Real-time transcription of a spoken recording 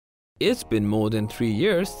It's been more than 3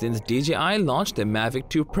 years since DJI launched the Mavic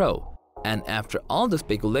 2 Pro, and after all the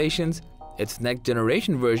speculations, its next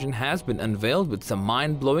generation version has been unveiled with some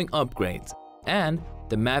mind-blowing upgrades. And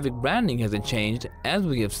the Mavic branding hasn't changed as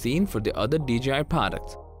we have seen for the other DJI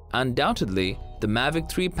products. Undoubtedly, the Mavic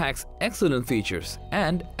 3 packs excellent features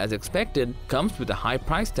and, as expected, comes with a high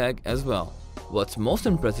price tag as well. What's most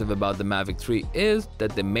impressive about the Mavic 3 is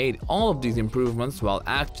that they made all of these improvements while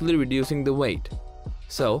actually reducing the weight.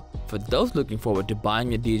 So, for those looking forward to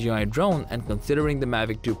buying a DJI drone and considering the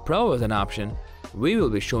Mavic 2 Pro as an option, we will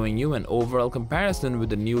be showing you an overall comparison with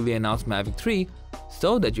the newly announced Mavic 3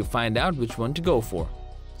 so that you find out which one to go for.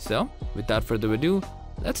 So, without further ado,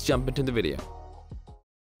 let's jump into the video.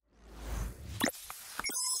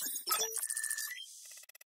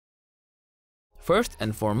 First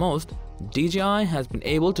and foremost, DJI has been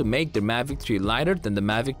able to make the Mavic 3 lighter than the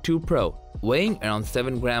Mavic 2 Pro. Weighing around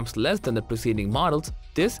 7 grams less than the preceding models,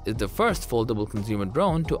 this is the first foldable consumer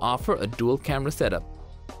drone to offer a dual camera setup.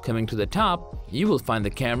 Coming to the top, you will find the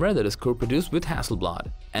camera that is co-produced with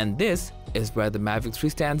Hasselblad. And this is where the Mavic 3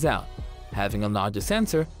 stands out, having a larger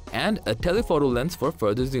sensor and a telephoto lens for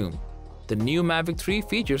further zoom. The new Mavic 3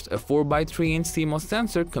 features a 4x3-inch CMOS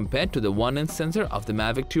sensor compared to the 1-inch sensor of the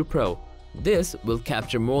Mavic 2 Pro. This will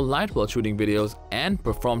capture more light while shooting videos and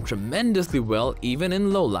perform tremendously well even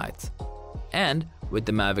in low lights. And with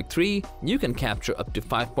the Mavic 3, you can capture up to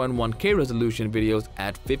 5.1K resolution videos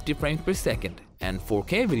at 50 frames per second and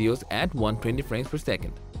 4K videos at 120 frames per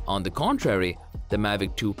second. On the contrary, the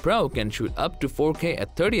Mavic 2 Pro can shoot up to 4K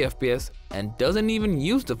at 30 FPS and doesn't even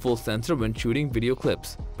use the full sensor when shooting video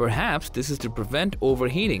clips. Perhaps this is to prevent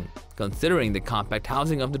overheating, considering the compact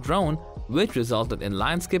housing of the drone, which resulted in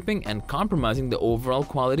line skipping and compromising the overall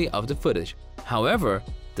quality of the footage. However,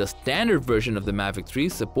 the standard version of the Mavic 3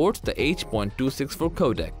 supports the H.264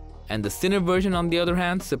 codec, and the Cine version on the other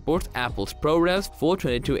hand supports Apple's ProRes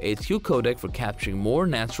 422HQ codec for capturing more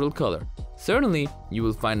natural color. Certainly, you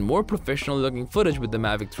will find more professional looking footage with the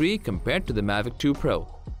Mavic 3 compared to the Mavic 2 Pro.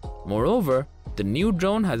 Moreover, the new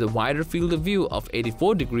drone has a wider field of view of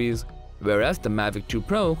 84 degrees, whereas the Mavic 2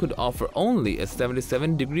 Pro could offer only a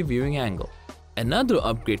 77-degree viewing angle. Another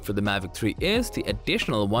upgrade for the Mavic 3 is the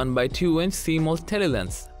additional 1x2-inch CMOS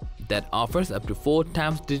telelens that offers up to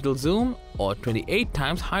 4x digital zoom or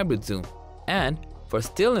 28x hybrid zoom. And for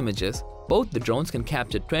still images, both the drones can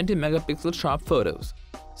capture 20 megapixel sharp photos.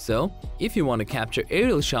 So, if you want to capture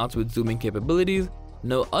aerial shots with zooming capabilities,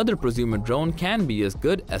 no other prosumer drone can be as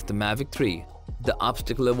good as the Mavic 3. The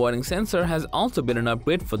obstacle avoiding sensor has also been an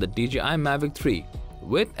upgrade for the DJI Mavic 3,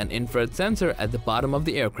 with an infrared sensor at the bottom of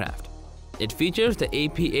the aircraft. It features the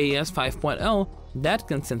APAS 5.0 that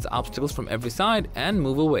can sense obstacles from every side and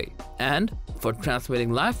move away. And for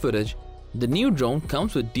transmitting live footage, the new drone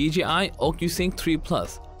comes with DJI OcuSync 3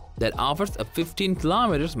 Plus that offers a 15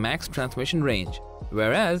 km max transmission range,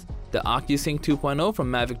 whereas the OcuSync 2.0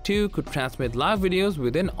 from Mavic 2 could transmit live videos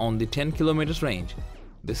within only 10 km range.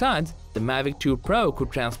 Besides, the Mavic 2 Pro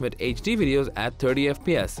could transmit HD videos at 30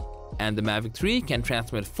 FPS, and the Mavic 3 can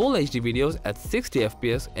transmit full HD videos at 60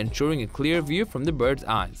 FPS, ensuring a clear view from the bird's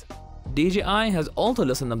eyes. DJI has also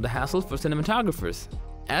lessened up the hassle for cinematographers,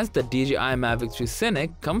 as the DJI Mavic 3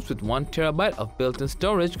 Cine comes with 1TB of built-in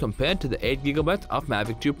storage compared to the 8GB of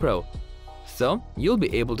Mavic 2 Pro. So, you'll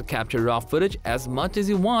be able to capture raw footage as much as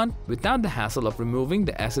you want without the hassle of removing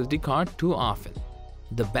the SSD card too often.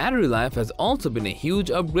 The battery life has also been a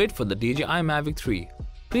huge upgrade for the DJI Mavic 3.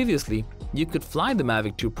 Previously, you could fly the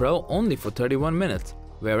Mavic 2 Pro only for 31 minutes,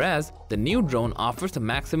 whereas the new drone offers a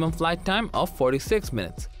maximum flight time of 46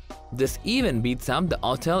 minutes. This even beats out the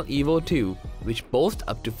Autel Evo 2, which boasts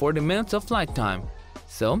up to 40 minutes of flight time,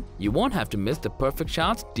 so you won't have to miss the perfect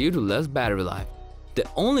shots due to less battery life. The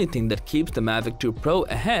only thing that keeps the Mavic 2 Pro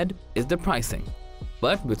ahead is the pricing.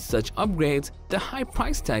 But with such upgrades, the high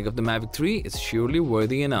price tag of the Mavic 3 is surely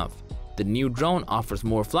worthy enough. The new drone offers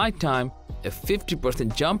more flight time, a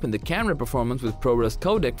 50% jump in the camera performance with ProRes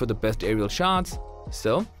Codec for the best aerial shots.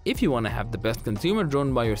 So, if you want to have the best consumer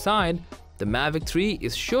drone by your side, the Mavic 3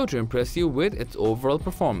 is sure to impress you with its overall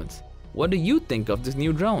performance. What do you think of this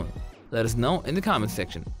new drone? Let us know in the comment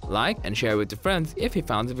section. Like and share with your friends if you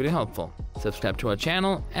found the video helpful. Subscribe to our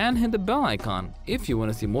channel and hit the bell icon if you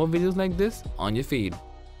want to see more videos like this on your feed.